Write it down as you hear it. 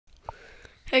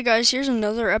Hey guys, here's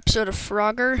another episode of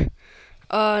Frogger.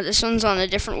 This one's on a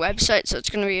different website, so it's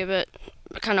gonna be a bit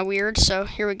kind of weird. So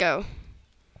here we go.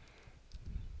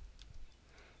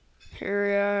 Here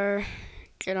we are.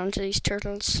 Get onto these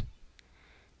turtles.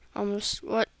 Almost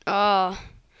what?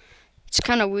 It's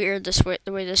kind of weird the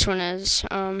way this one is.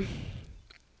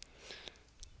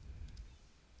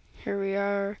 Here we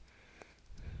are.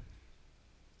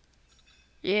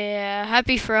 Yeah,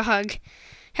 happy frog.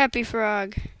 Happy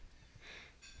frog.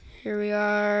 Here we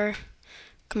are.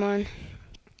 Come on.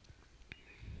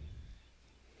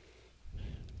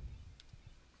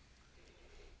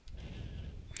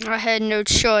 I had no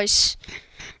choice.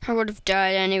 I would have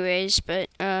died anyways, but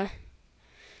let's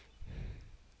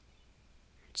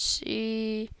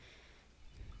see.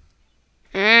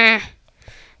 Okay,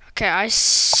 I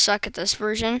suck at this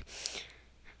version.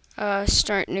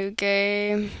 Start new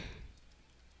game.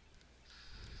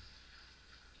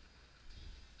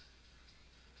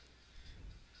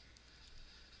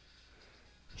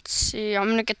 Let's see, I'm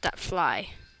gonna get that fly.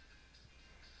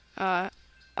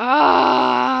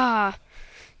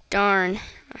 Darn.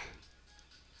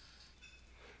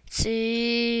 Let's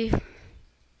see.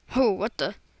 Oh, what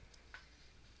the?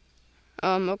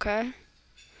 Okay.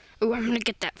 Oh, I'm gonna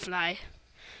get that fly.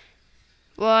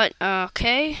 What?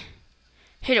 Okay.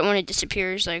 Hit it when it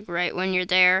disappears, like right when you're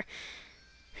there.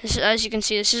 As you can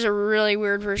see, this is a really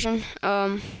weird version.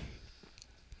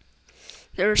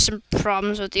 There were some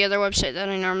problems with the other website that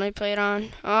I normally play it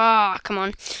on. Come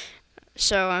on.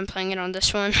 So I'm playing it on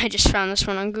this one. I just found this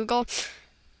one on Google.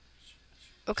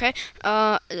 Okay.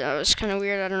 That was kind of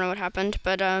weird. I don't know what happened,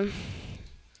 but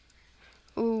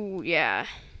ooh, yeah.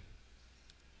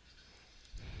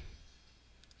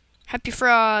 Happy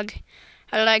frog.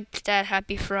 I like that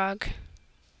happy frog.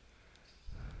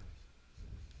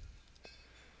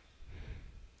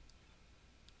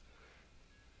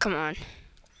 Come on.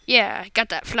 Yeah, got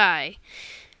that fly.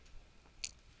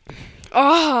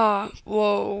 Oh,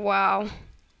 whoa, wow.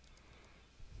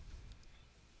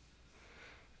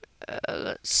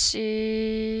 Let's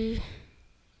see.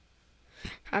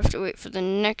 I have to wait for the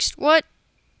next. What?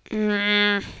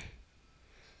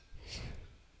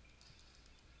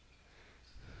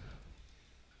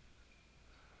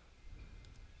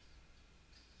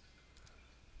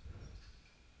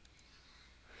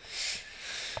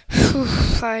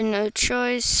 I had no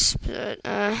choice, but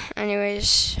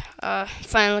anyways,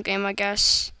 final game, I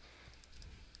guess.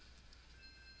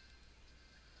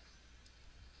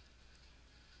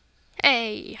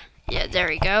 Hey, yeah, there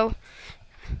we go.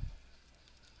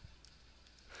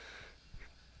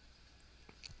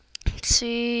 Let's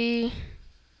see.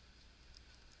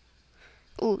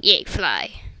 Ooh, yay,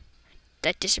 fly.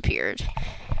 That disappeared.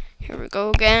 Here we go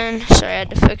again. So I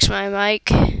had to fix my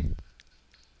mic.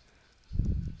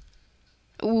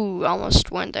 Ooh, almost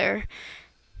went there.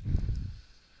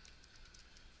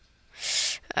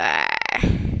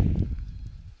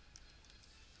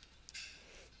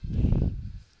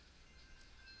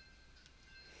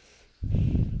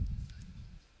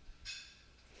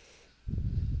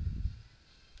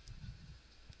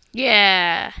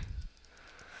 Yeah.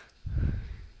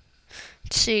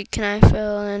 Let's see, can I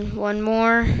fill in one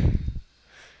more?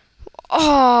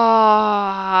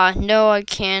 Oh, no, I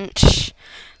can't.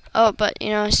 Oh, but,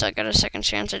 I still got a second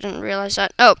chance. I didn't realize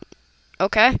that. Oh,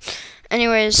 okay.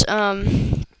 Anyways,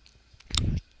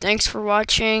 thanks for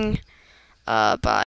watching. Bye.